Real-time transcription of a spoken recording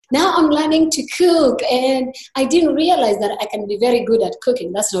now I'm learning to cook, and I didn't realize that I can be very good at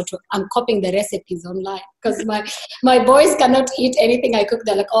cooking. That's not true. I'm copying the recipes online because my boys cannot eat anything I cook.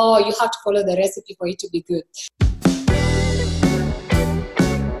 They're like, oh, you have to follow the recipe for it to be good.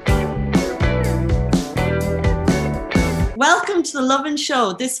 Welcome to the Lovin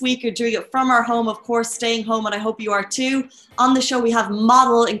Show. This week you're doing it from our home, of course, staying home, and I hope you are too. On the show we have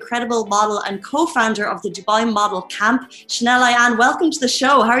incredible model and co-founder of the Dubai Model Camp, Chanel Ayaan. Welcome to the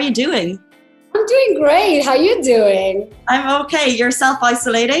show. How are you doing? I'm doing great. How are you doing? I'm okay. You're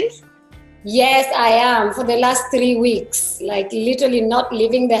self-isolating? Yes, I am. For the last 3 weeks, like literally not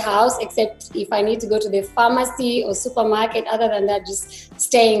leaving the house except if I need to go to the pharmacy or supermarket. Other than that, just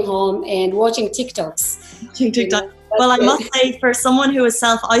staying home and watching TikToks. Watching TikTok. Well, I must say, for someone who is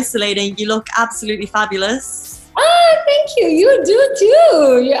self-isolating, you look absolutely fabulous. Thank you. You do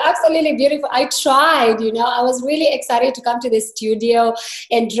too. You're absolutely beautiful. I tried, I was really excited to come to the studio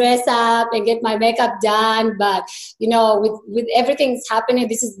and dress up and get my makeup done. But, with everything that's happening,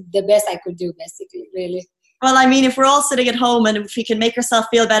 this is the best I could do, basically, really. Well, I mean, if we're all sitting at home and if we can make ourselves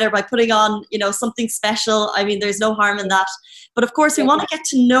feel better by putting on, something special, I mean, there's no harm in that. But of course, we want to get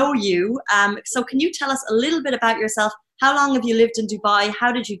to know you. So can you tell us a little bit about yourself? How long have you lived in Dubai?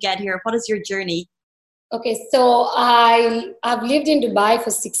 How did you get here? What is your journey? Okay, so I've lived in Dubai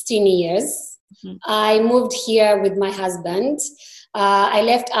for 16 years. Mm-hmm. I moved here with my husband. I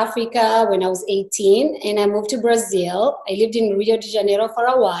left Africa when I was 18 and I moved to Brazil. I lived in Rio de Janeiro for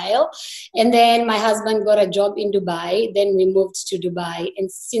a while. And then my husband got a job in Dubai. Then we moved to Dubai. And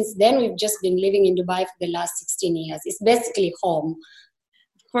since then, we've just been living in Dubai for the last 16 years. It's basically home.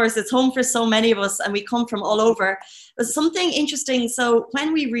 Of course, it's home for so many of us and we come from all over. But something interesting, so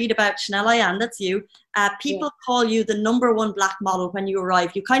when we read about Chanel Ayaan, that's you, people call you the #1 black model when you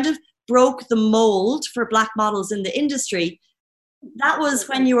arrived. You kind of broke the mold for black models in the industry. That was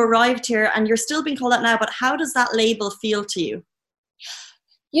when you arrived here and you're still being called that now, but how does that label feel to you?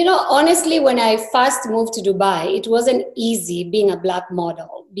 Honestly, when I first moved to Dubai, it wasn't easy being a black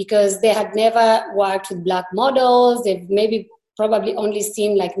model because they had never worked with black models. They've maybe probably only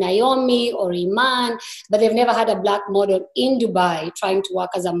seen like Naomi or Iman, but they've never had a black model in Dubai trying to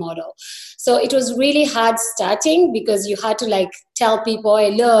work as a model. So it was really hard starting because you had to tell people,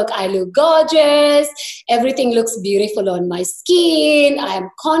 hey, look, I look gorgeous. Everything looks beautiful on my skin. I am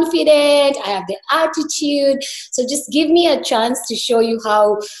confident. I have the attitude. So just give me a chance to show you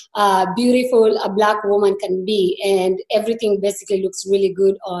how beautiful a black woman can be. And everything basically looks really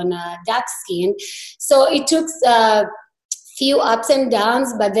good on dark skin. So it took few ups and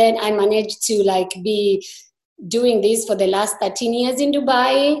downs, but then I managed to be doing this for the last 13 years in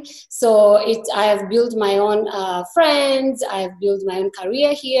Dubai. So I have built my own friends. I've built my own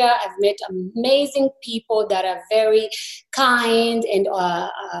career here. I've met amazing people that are very kind and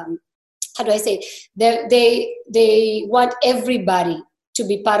how do I say? They want everybody to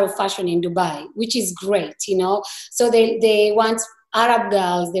be part of fashion in Dubai, which is great, So they want Arab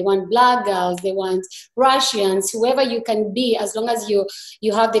girls, they want black girls, they want Russians, whoever you can be, as long as you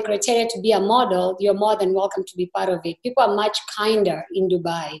have the criteria to be a model, you're more than welcome to be part of it. People are much kinder in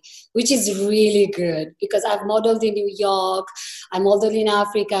Dubai, which is really good because I've modeled in New York, I modeled in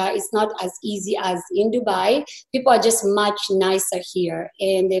Africa. It's not as easy as in Dubai. People are just much nicer here,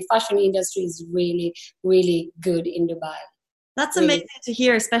 and the fashion industry is really, really good in Dubai. That's amazing to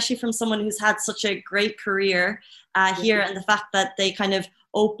hear, especially from someone who's had such a great career here, and the fact that they kind of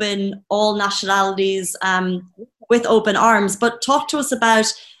open all nationalities with open arms. But talk to us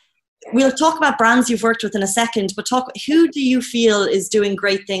we'll talk about brands you've worked with in a second, but who do you feel is doing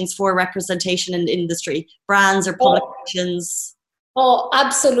great things for representation in the industry? Brands or publications? Oh,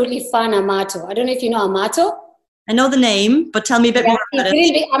 absolutely fun, Amato. I don't know if you know Amato. I know the name, but tell me a bit more about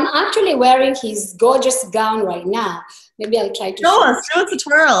it. I'm actually wearing his gorgeous gown right now. Maybe I'll try to show us a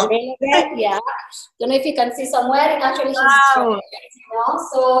twirl. Yeah. Don't know if you can see. So I'm wearing actually his dress,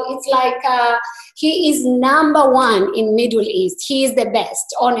 So it's he is #1 in Middle East. He is the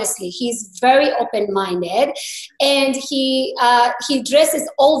best, honestly. He's very open-minded, and he dresses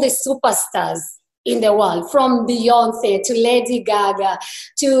all the superstars in the world, from Beyonce to Lady Gaga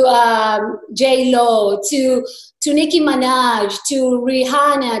to J-Lo to Nicki Minaj to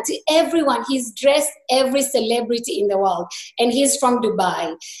Rihanna to everyone. He's dressed every celebrity in the world, and he's from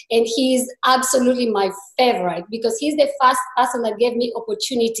Dubai, and he's absolutely my favorite because he's the first person that gave me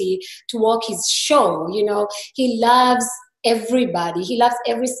opportunity to walk his show. He loves everybody. He loves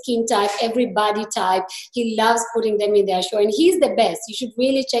every skin type, every body type. He loves putting them in their show, and he's the best. You should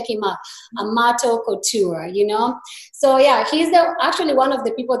really check him out. Amato Couture, So yeah, he's actually one of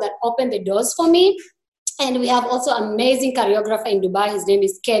the people that opened the doors for me. And we have also amazing choreographer in Dubai. His name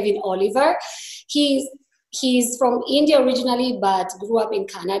is Kevin Oliver. He's from India originally, but grew up in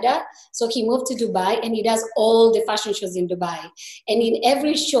Canada. So he moved to Dubai and he does all the fashion shows in Dubai. And in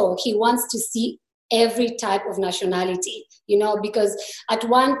every show, he wants to see every type of nationality, you know, because at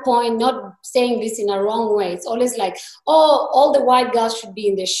one point, not saying this in a wrong way, it's always like, oh, all the white girls should be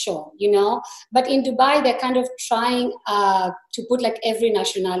in this show, you know. But in Dubai, they're kind of trying to put like every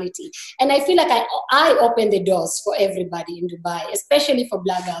nationality. And I feel like I open the doors for everybody in Dubai, especially for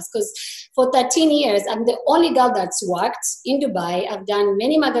Black girls, because for 13 years, I'm the only girl that's worked in Dubai. I've done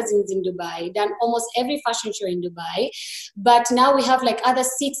many magazines in Dubai, done almost every fashion show in Dubai. But now we have like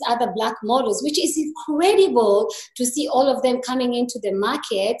 6 other Black models, which is incredible to see all of them coming into the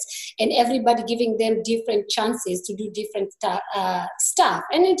market and everybody giving them different chances to do different stuff.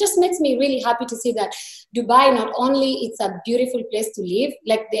 And it just makes me really happy to see that Dubai, not only it's a beautiful place to live,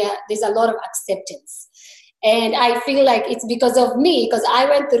 like there's a lot of acceptance. And I feel like it's because of me, because I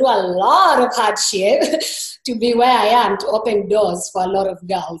went through a lot of hardship to be where I am, to open doors for a lot of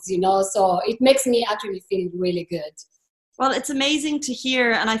girls, you know. So it makes me actually feel really good. Well, it's amazing to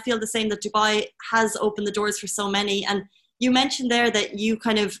hear, and I feel the same, that Dubai has opened the doors for so many. And you mentioned there that you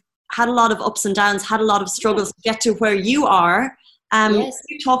kind of had a lot of ups and downs, had a lot of struggles to get to where you are. Yes. Can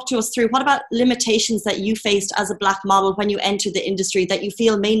you talk to us through what about limitations that you faced as a Black model when you entered the industry that you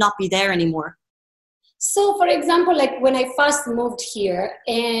feel may not be there anymore? So, for example, like when I first moved here,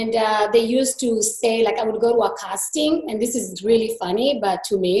 and they used to say, like, I would go to a casting, and this is really funny, but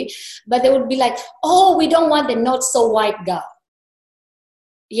to me, but they would be like, oh, we don't want the not so white girl.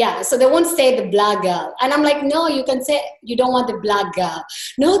 Yeah, so they won't say the Black girl. And I'm like, no, you can say you don't want the Black girl.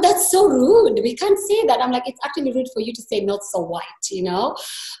 No, that's so rude. We can't say that. I'm like, it's actually rude for you to say not so white, you know?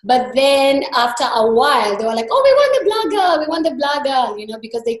 But then after a while, they were like, oh, we want the Black girl. We want the Black girl, you know,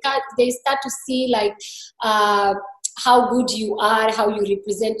 because they start to see like how good you are, how you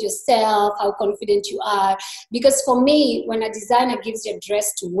represent yourself, how confident you are. Because for me, when a designer gives you a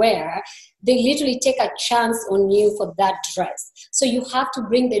dress to wear, they literally take a chance on you for that dress. So you have to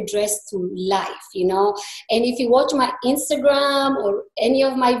bring the dress to life, you know. And if you watch my Instagram or any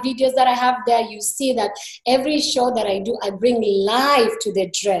of my videos that I have there, you see that every show that I do, I bring life to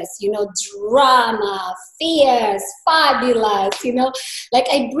the dress, you know, drama, fierce, fabulous, you know. Like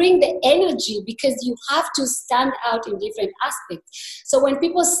I bring the energy because you have to stand out in different aspects. So when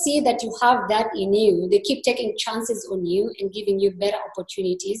people see that you have that in you, they keep taking chances on you and giving you better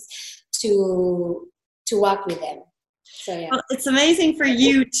opportunities to work with them. So yeah. Well, it's amazing for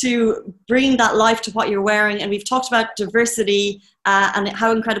you to bring that life to what you're wearing, and we've talked about diversity and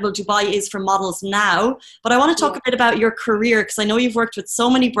how incredible Dubai is for models now, but I want to talk a bit about your career, because I know you've worked with so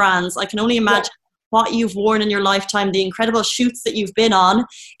many brands. I can only imagine what you've worn in your lifetime, the incredible shoots that you've been on.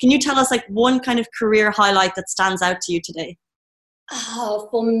 Can you tell us like one kind of career highlight that stands out to you today?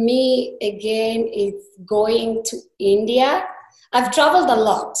 For me, again, it's going to India. I've traveled a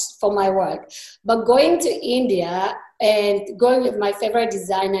lot for my work, but going to India and going with my favorite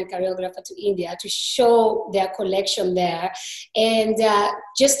designer and choreographer to India to show their collection there, and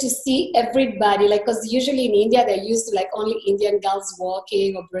just to see everybody, like, because usually in India they're used to like only Indian girls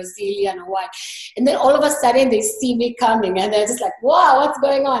walking or Brazilian or what, and then all of a sudden they see me coming and they're just like, wow, what's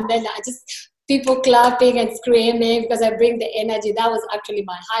going on? Then people clapping and screaming because I bring the energy. That was actually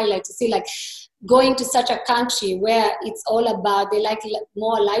my highlight, to see like going to such a country where it's all about, they like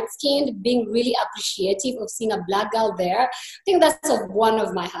more light-skinned, being really appreciative of seeing a Black girl there. I think that's one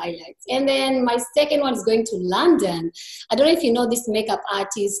of my highlights. And then my second one is going to London. I don't know if you know this makeup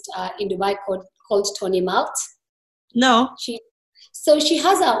artist in Dubai called Tony Malt. No. So she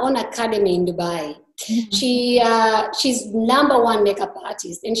has her own academy in Dubai. Mm-hmm. She's #1 makeup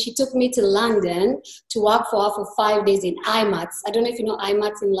artist, and she took me to London to work for her for 5 days in IMAX. I don't know if you know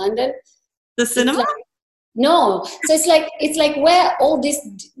IMAX in London. The cinema? No. So it's like where all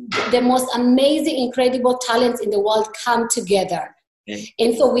the most amazing, incredible talents in the world come together. Okay.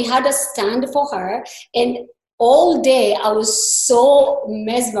 And so we had a stand for her, and all day I was so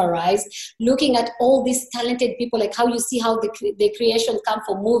mesmerized looking at all these talented people, like how you see how the creation come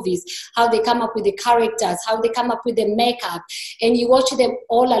from movies, how they come up with the characters, how they come up with the makeup, and you watch them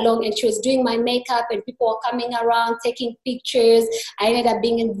all along. And she was doing my makeup and people were coming around taking pictures. I ended up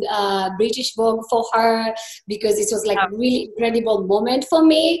being in British Vogue for her because it was like a really incredible moment for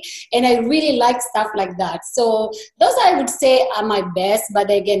me, and I really like stuff like that. So those I would say are my best. But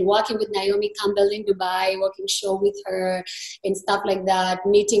again, working with Naomi Campbell in Dubai, working show with her and stuff like that,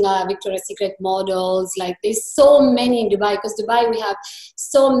 meeting our Victoria's Secret models, like there's so many in Dubai, because Dubai we have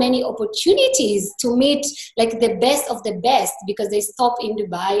so many opportunities to meet like the best of the best, because they stop in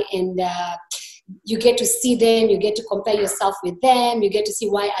Dubai and you get to see them, you get to compare yourself with them, you get to see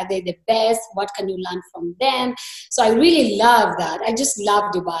why are they the best, what can you learn from them. So I really love that. I just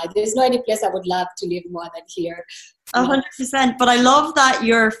love Dubai. There's no any place I would love to live more than here. 100%. But I love that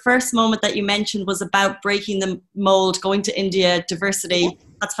your first moment that you mentioned was about breaking the mold, going to India, diversity. Yeah.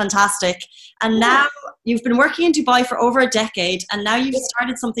 That's fantastic. And now you've been working in Dubai for over a decade, and now you've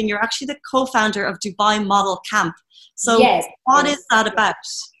started something. You're actually the co-founder of Dubai Model Camp. So what is that about?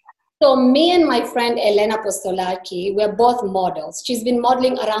 So me and my friend Elena Postolaki, we're both models. She's been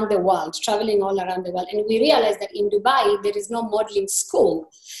modeling around the world, traveling all around the world. And we realized that in Dubai, there is no modeling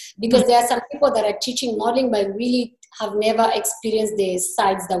school because there are some people that are teaching modeling but really have never experienced the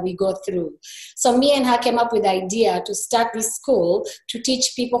sides that we go through. So me and her came up with the idea to start this school to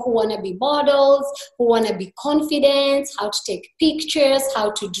teach people who want to be models, who want to be confident, how to take pictures,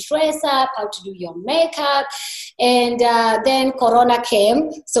 how to dress up, how to do your makeup. And then Corona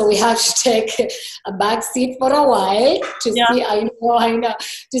came, so we had to take a back seat for a while to see, I know,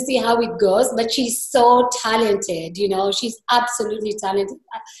 to see how it goes. But she's so talented, you know, she's absolutely talented.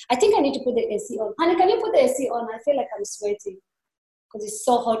 I think I need to put the AC on. Honey, can you put the AC on? I feel like I'm sweating because it's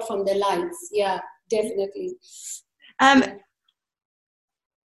so hot from the lights. Yeah, definitely.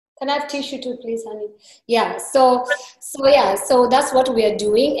 Can I have tissue too, please, honey? Yeah, so that's what we are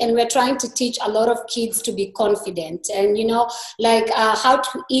doing, and we're trying to teach a lot of kids to be confident and, you know, like how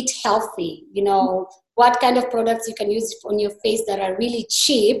to eat healthy, you know, what kind of products you can use on your face that are really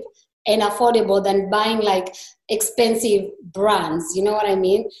cheap and affordable than buying like expensive brands, you know what I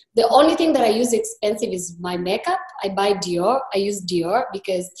mean? The only thing that I use expensive is my makeup. I buy Dior. I use Dior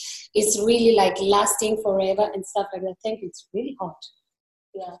because it's really like lasting forever and stuff like that. I think it's really hot.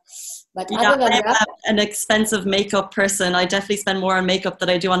 Yeah, but other than that, I'm an expensive makeup person. I definitely spend more on makeup than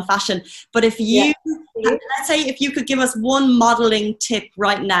I do on fashion. But if you, let's say, if you could give us one modeling tip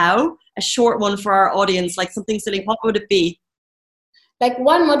right now, a short one for our audience, like something silly, what would it be? Like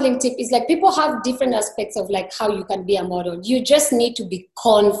one modeling tip is like people have different aspects of like how you can be a model. You just need to be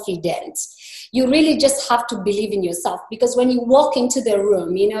confident. You really just have to believe in yourself, because when you walk into the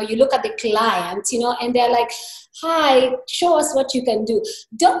room, you know, you look at the client, you know, and they're like, hi, show us what you can do.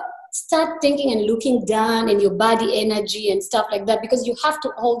 Don't start thinking and looking down and your body energy and stuff like that, because you have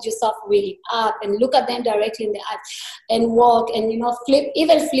to hold yourself really up and look at them directly in the eye and walk and, you know, flip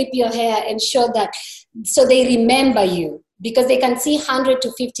your hair and show that, so they remember you. Because they can see 100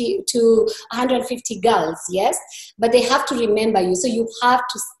 to 50 to 150 girls, yes? But they have to remember you. So you have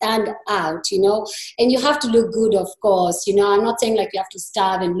to stand out, you know? And you have to look good, of course. You know, I'm not saying like you have to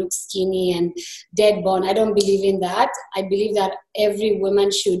starve and look skinny and dead bone. I don't believe in that. I believe that every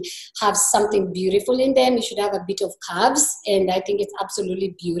woman should have something beautiful in them. You should have a bit of carbs. And I think it's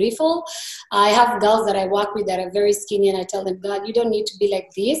absolutely beautiful. I have girls that I work with that are very skinny, and I tell them, God, you don't need to be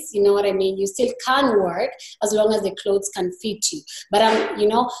like this. You know what I mean? You still can work as long as the clothes can fit you. But I'm, you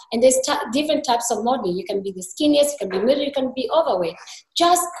know, and there's different types of modeling. You can be the skinniest, you can be middle, you can be overweight.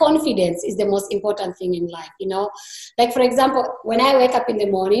 Just confidence is the most important thing in life, you know. Like, for example, when I wake up in the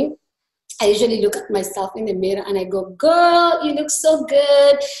morning, I usually look at myself in the mirror and I go, girl, you look so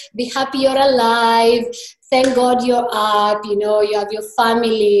good. Be happy you're alive. Thank God you're up. You know, you have your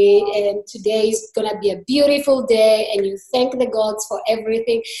family, and today is going to be a beautiful day, and you thank the gods for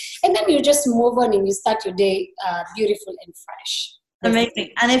everything. And then you just move on and you start your day beautiful and fresh.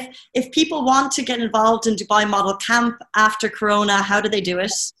 Amazing. And if people want to get involved in Dubai Model Camp after Corona, how do they do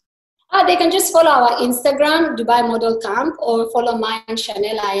it? They can just follow our Instagram, Dubai Model Camp, or follow mine,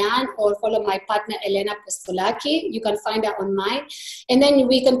 Chanel Ayan, or follow my partner, Elena Postolaki. You can find her on mine. And then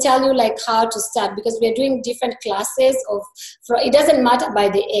we can tell you like how to start, because we're doing different classes it doesn't matter by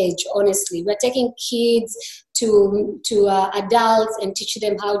the age, honestly. We're taking kids to adults and teach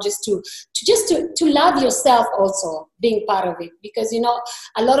them how just to love yourself also, being part of it. Because, you know,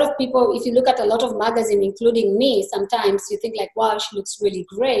 a lot of people, if you look at a lot of magazines, including me, sometimes you think like, wow, she looks really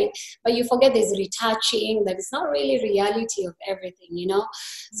great, but you forget there's retouching, that it's not really reality of everything, you know.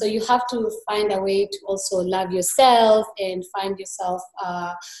 So you have to find a way to also love yourself and find yourself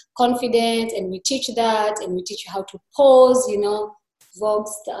confident, and we teach that, and we teach you how to pose, you know, Vogue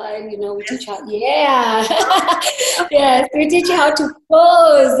style, you know, we teach how, yes, we teach you how to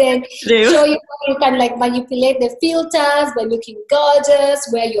pose and show you how you can like manipulate the filters by looking gorgeous,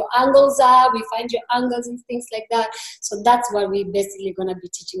 where your angles are, we find your angles and things like that. So that's what we're basically going to be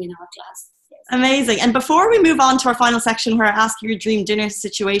teaching in our class. Yes. Amazing. And before we move on to our final section where I ask you your dream dinner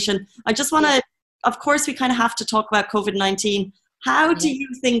situation, I just want to, of course, we kind of have to talk about COVID-19. How do you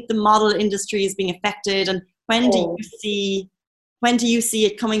think the model industry is being affected, and when do you see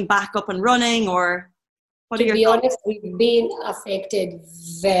it coming back up and running? Or What are To your be thoughts? honest, we've been affected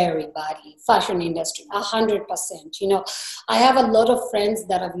very badly. Fashion industry, 100%. You know, I have a lot of friends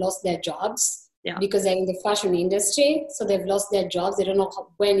that have lost their jobs Yeah. because they're in the fashion industry. So they've lost their jobs. They don't know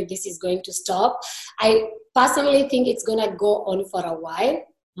when this is going to stop. I personally think it's going to go on for a while.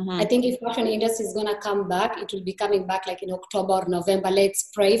 I think if fashion industry is going to come back, it will be coming back like in October or November. Let's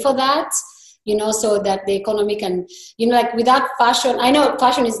pray for that, you know, so that the economy can, you know, like without fashion, I know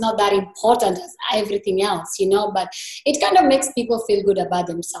fashion is not that important as everything else, you know, but it kind of makes people feel good about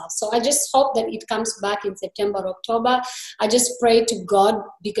themselves. So I just hope that it comes back in September, October. I just pray to God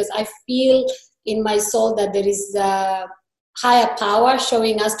because I feel in my soul that there is a higher power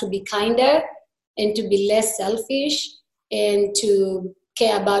showing us to be kinder and to be less selfish and to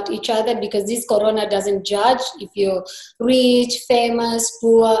care about each other, because this corona doesn't judge if you're rich, famous,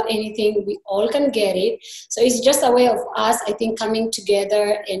 poor, anything. We all can get it. So it's just a way of us, I think, coming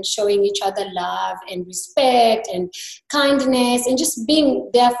together and showing each other love and respect and kindness and just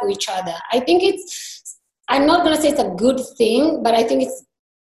being there for each other. I think it's, I'm not going to say it's a good thing, but I think it's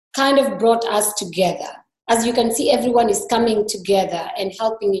kind of brought us together. As you can see, everyone is coming together and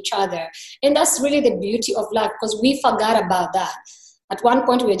helping each other. And that's really the beauty of life, because we forgot about that. At one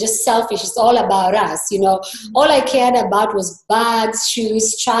point, we were just selfish. It's all about us, you know. All I cared about was bags,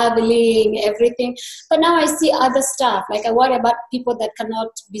 shoes, traveling, everything. But now I see other stuff. Like I worry about people that cannot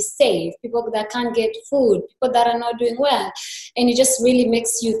be safe, people that can't get food, people that are not doing well. And it just really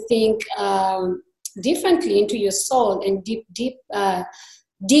makes you think differently into your soul and dig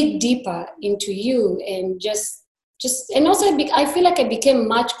deeper into you, and just and also I feel like I became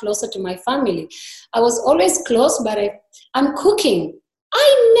much closer to my family. I was always close, but I'm cooking. I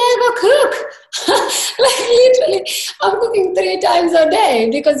never cook. Like literally, I'm cooking 3 times a day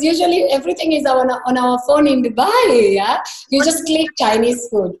because usually everything is on our phone in Dubai. Yeah, you just click Chinese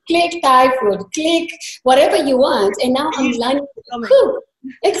food, click Thai food, click whatever you want, and now I'm learning to cook.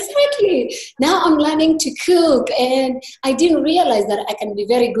 Exactly. Now I'm learning to cook, and I didn't realize that I can be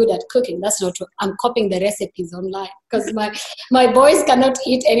very good at cooking. That's not true. I'm copying the recipes online because my boys cannot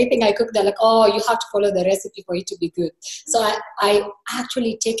eat anything I cook. They're like, oh, you have to follow the recipe for it to be good. So I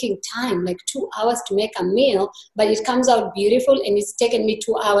actually taking time, like 2 hours to make a meal, but it comes out beautiful, and it's taken me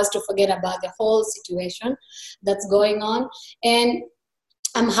 2 hours to forget about the whole situation that's going on. And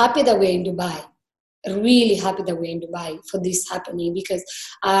I'm happy that we're in Dubai. Really happy that we're in Dubai for this happening, because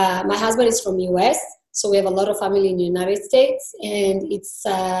my husband is from US, so we have a lot of family in the United States, and it's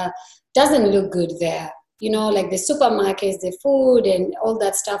doesn't look good there. You know, like the supermarkets, the food, and all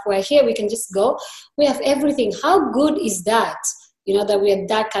that stuff. Where here we can just go, we have everything. How good is that? You know, that we are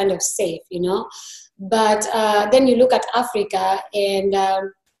that kind of safe. You know, but then you look at Africa, and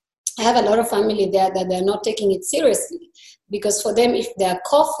I have a lot of family there that they're not taking it seriously, because for them, if they're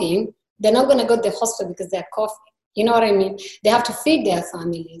coughing, they're not going to go to the hospital because they're coughing. You know what I mean? They have to feed their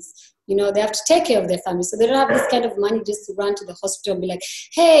families. You know, they have to take care of their families. So they don't have this kind of money just to run to the hospital and be like,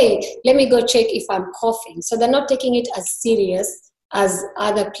 hey, let me go check if I'm coughing. So they're not taking it as serious as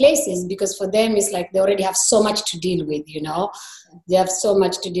other places, because for them it's like they already have so much to deal with, you know. They have so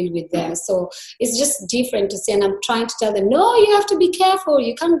much to deal with there. So it's just different to say, and I'm trying to tell them, no, you have to be careful.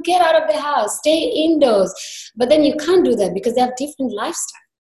 You can't get out of the house. Stay indoors. But then you can't do that because they have different lifestyle.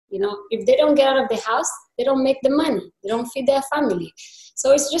 You know, if they don't get out of the house, they don't make the money. They don't feed their family.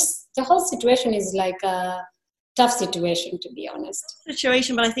 So it's just, the whole situation is like a tough situation, to be honest.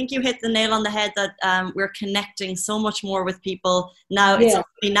 Situation, but I think you hit the nail on the head that we're connecting so much more with people now. Yeah.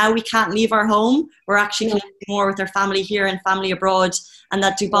 Now we can't leave our home. We're actually connecting more with our family here and family abroad, and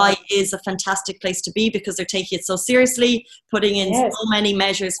that Dubai is a fantastic place to be because they're taking it so seriously, putting in so many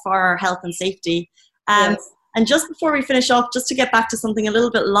measures for our health and safety. And just before we finish off, just to get back to something a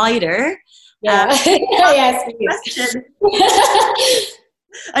little bit lighter. Yes, question.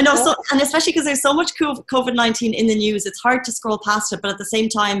 I know, so, and especially because there's so much COVID-19 in the news, it's hard to scroll past it, but at the same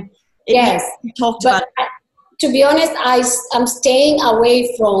time, we talked about it. To be honest, I'm staying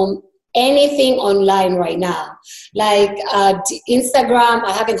away from anything online right now. Like Instagram,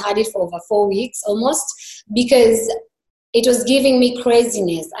 I haven't had it for over 4 weeks almost, because it was giving me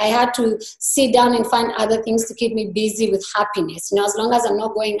craziness. I had to sit down and find other things to keep me busy with happiness. You know, as long as I'm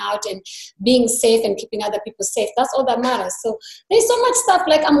not going out and being safe and keeping other people safe, that's all that matters. So there's so much stuff,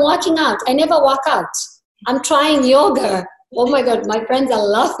 like I'm working out. I never work out. I'm trying yoga. Oh my God, my friends are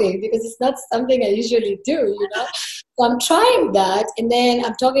laughing because it's not something I usually do, you know. So I'm trying that, and then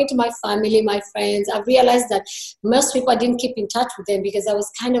I'm talking to my family, my friends. I've realized that most people I didn't keep in touch with them because I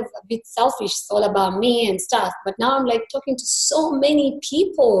was kind of a bit selfish. It's all about me and stuff. But now I'm like talking to so many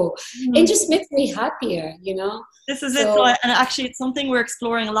people. It just makes me happier, you know. This is it. So So, and actually, it's something we're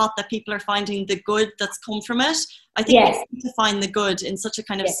exploring a lot, that people are finding the good that's come from it. I think yes, we need to find the good in such a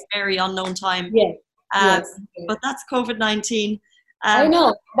kind of yes, scary, unknown time. yes, Um, yes. but that's COVID-19. I Um,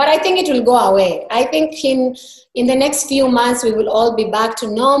 know, but I think it will go away. I think in the next few months we will all be back to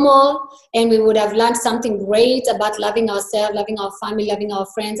normal, and we would have learned something great about loving ourselves, loving our family, loving our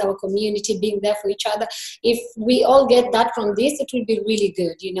friends, our community, being there for each other. If we all get that from this, it will be really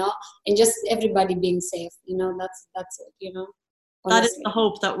good, you know, and just everybody being safe, you know. That's it, you know. that is Honestly, the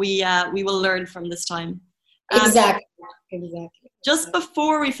hope that we will learn from this time. Um, exactly, exactly. just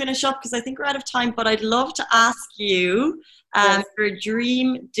before we finish up, because I think we're out of time, but I'd love to ask you Yes. your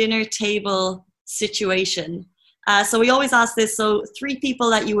dream dinner table situation. So we always ask this. So 3 people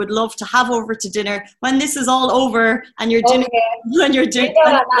that you would love to have over to dinner when this is all over, and your dinner, Okay. when you're Dead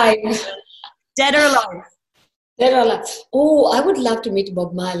or alive? dead or alive. Dead or alive? Oh, I would love to meet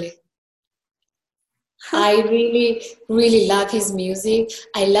Bob Marley. I really, really love his music.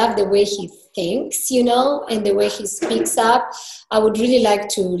 I love the way he thinks, you know, and the way he speaks up. I would really like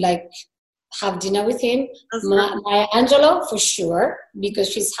to have dinner with him. That's great. Maya Angelou, for sure, because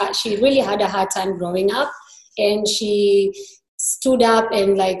she really had a hard time growing up, and she stood up and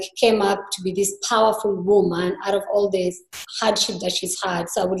came up to be this powerful woman out of all this hardship that she's had.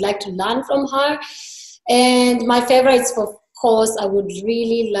 So I would like to learn from her. And my favorites, of course, I would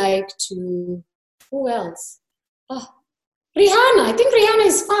really like to. Who else? Oh, Rihanna. I think Rihanna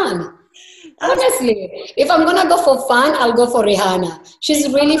is fun. Honestly, if I'm gonna go for fun, I'll go for Rihanna. She's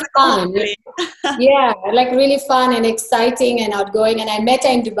really fun. Yeah, really fun and exciting and outgoing. And I met her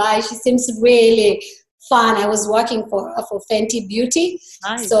in Dubai. She seems really fun. I was working for her for Fenty Beauty.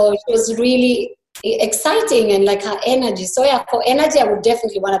 Nice. So she was really exciting, and her energy. So yeah, for energy, I would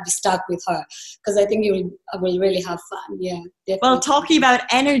definitely want to be stuck with her because I think I will really have fun. Yeah, definitely. Well, talking about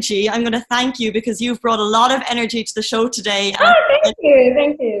energy, I'm going to thank you because you've brought a lot of energy to the show today. Oh,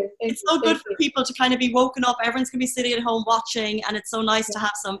 thank you. It's so good for people to kind of be woken up. Everyone's going to be sitting at home watching, and it's so nice to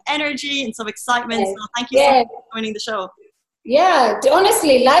have some energy and some excitement. Yes. So thank you so much for joining the show. Yeah,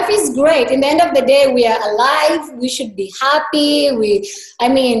 honestly, life is great. In the end of the day, we are alive. We should be happy.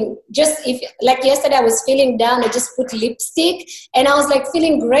 Just if yesterday I was feeling down, I just put lipstick and I was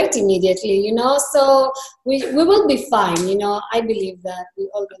feeling great immediately, you know. So we will be fine, you know. I believe that we're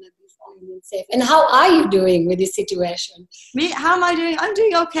all gonna be fine and safe. And how are you doing with this situation? Me? How am I doing? I'm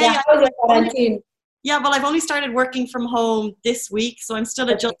doing okay. Yeah, how's your quarantine? Yeah, well, I've only started working from home this week, so I'm still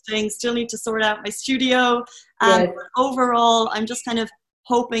adjusting, still need to sort out my studio. Yes. But overall, I'm just kind of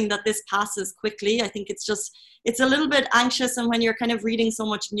hoping that this passes quickly. I think it's a little bit anxious, and when you're kind of reading so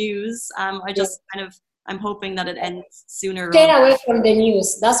much news, I'm hoping that it ends sooner. Stay away from the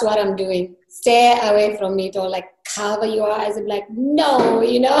news. That's what I'm doing. Stay away from it, or cover your eyes and no,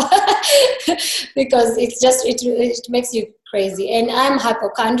 you know, because it makes you crazy. And I'm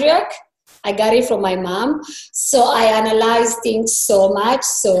hypochondriac. I got it from my mom. So I analyze things so much.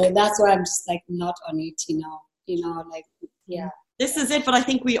 So that's why I'm just not on it, yeah. This is it, but I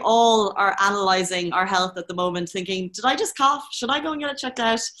think we all are analyzing our health at the moment, thinking, did I just cough? Should I go and get it checked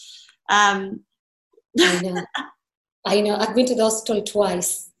out? I know. I've been to the hospital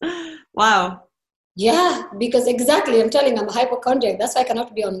twice. Wow. Yeah, because exactly, I'm telling you, I'm a hypochondriac. That's why I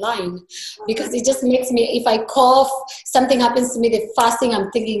cannot be online, because it just makes me, if I cough, something happens to me, the first thing I'm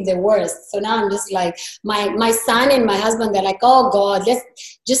thinking the worst. So now I'm just my son and my husband, they're oh God,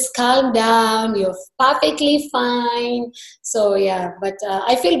 let's just calm down. You're perfectly fine. So yeah, but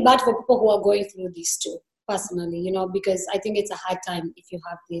I feel bad for people who are going through this too, personally, you know, because I think it's a hard time if you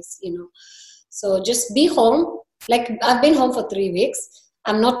have this, you know. So just be home. I've been home for 3 weeks.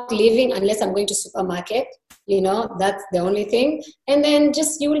 I'm not leaving unless I'm going to supermarket, you know, that's the only thing. And then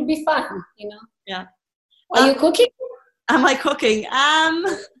you will be fine, you know. Yeah. Are you cooking? Am I cooking?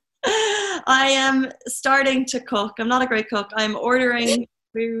 I am starting to cook. I'm not a great cook. I'm ordering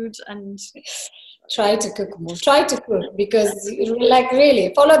food and... Try to cook more. Try to cook, because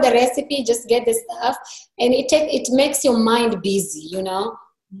really follow the recipe, just get the stuff, and it makes your mind busy, you know.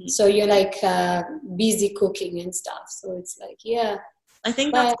 Mm-hmm. So you're busy cooking and stuff. So it's yeah. I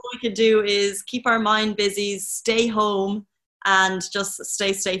think that's all we could do is keep our mind busy, stay home, and just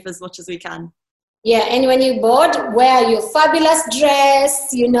stay safe as much as we can. Yeah, and when you're bored, wear your fabulous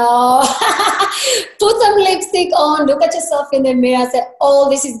dress, you know, put some lipstick on, look at yourself in the mirror, say, oh,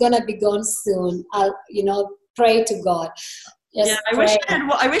 this is going to be gone soon. pray to God. Just yeah, pray.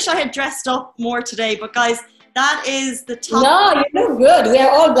 I wish I had dressed up more today, but guys, that is the top. No, you look good. We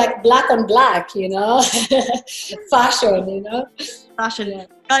are all black on black, you know, fashion, you know. Fashion, Yeah.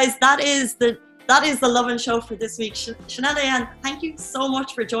 guys. That is the Lovin Show for this week. Shana Dayan, thank you so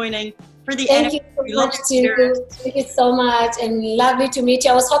much for joining. For the thank you so much too. Thank you so much, and lovely to meet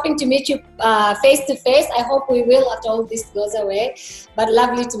you. I was hoping to meet you face to face. I hope we will after all this goes away. But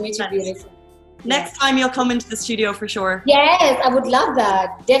lovely to meet you, beautiful. Next time you'll come into the studio for sure. Yes, I would love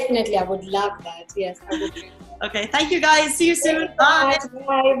that. Definitely, I would love that. Yes, I would. Okay, thank you guys. See you soon. Bye.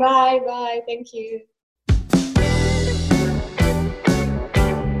 Bye. Bye. Bye. Thank you.